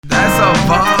That's a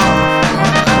ball.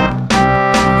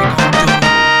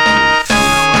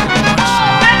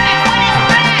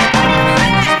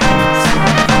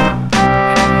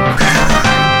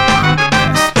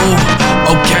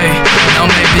 Okay, now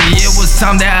maybe it was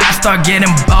time that I start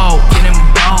getting bold. Getting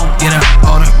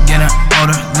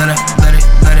older, let it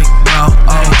go.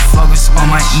 Oh, focus on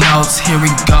my notes, here we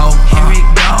go.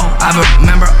 I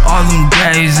remember all them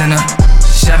days in a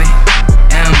Chevy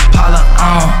Impala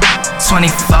on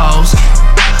 24s,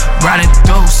 riding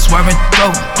through, swerving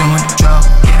through, doing drugs,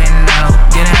 getting low,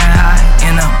 getting high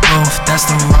in the booth. That's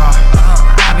the raw.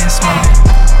 I've been smoking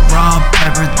raw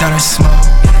pepper that I smoke.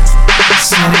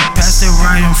 Said it, passed it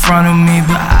right in front of me,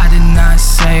 but I did not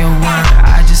say a word.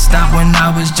 I just stopped when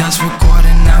I was just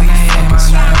recording. Now you hear my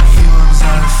name.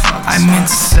 I meant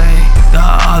to say the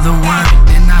other word,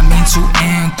 did not mean to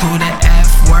include the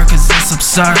F word, cause it's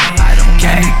absurd.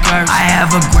 Okay, I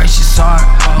have a gracious heart.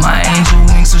 My angel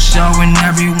wings are showing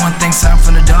everyone thinks I'm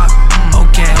from the dark.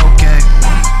 Okay,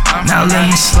 now let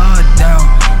me slow it down.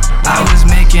 I was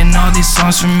making all these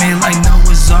songs for me like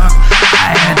Noah's Ark.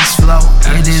 I had this flow,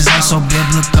 it is also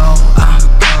biblical.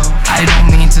 I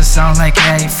don't mean to sound like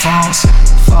a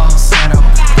falsetto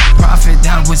prophet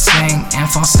that would sing in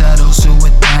falsettos. Who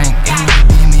would think it would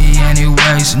be me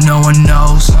anyways? No one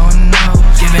knows.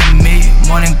 Giving me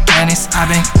more than candies.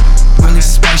 I've been really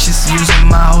spacious, using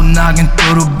my whole noggin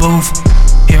through the booth.